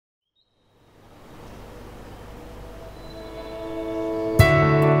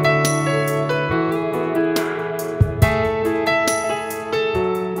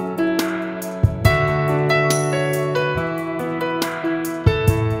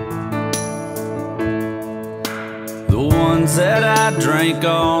ones that I drank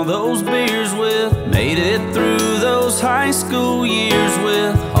all those beers with, made it through those high school years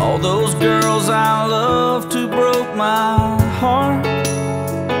with, all those girls I loved who broke my heart.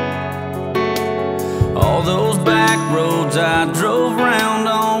 All those back roads I drove round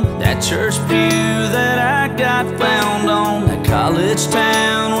on, that church pew that I got found on, that college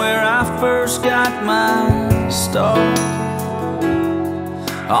town where I first got my start.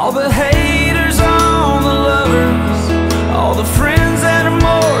 All the haters, all the lovers, all the friends that are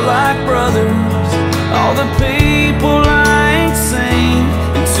more like brothers, all the people I ain't seen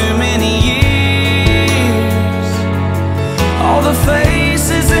in too many years, all the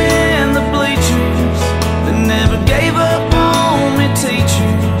faces in the bleachers that never gave up on me,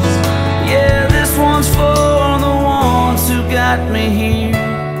 teachers. Yeah, this one's for the ones who got me here.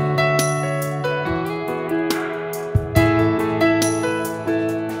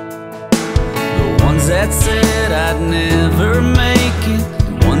 That said I'd never make it,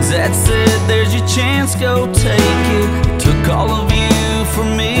 the ones that said there's your chance, go take it. It took all of you for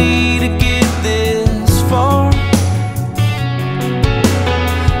me to get this far.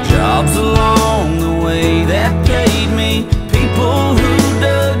 Jobs along the way that paid me, people who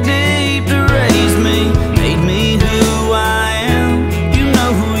dug deep to raise me, made me who I am. You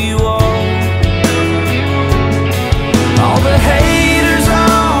know who you are. All the haters,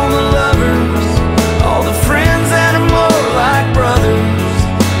 all the lovers, all the friends that are more like brothers,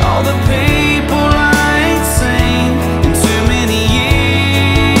 all the people I ain't seen in too many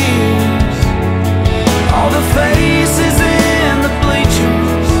years, all the faces in the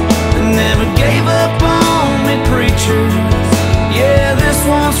bleachers that never gave up on me, preachers. Yeah, this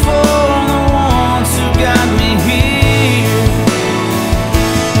one's for the ones who got me here.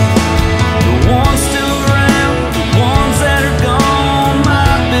 The ones still around, the ones that are gone,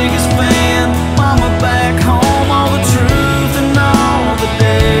 my biggest fan, mama back home, all the truth and all the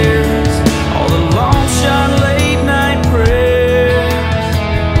dares, all the long shot late night prayers,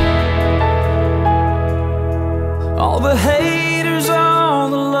 all the haters, all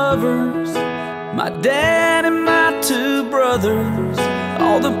the lovers, my dad and my two brothers,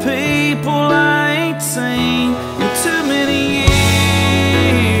 all the people I ain't seen in too many years.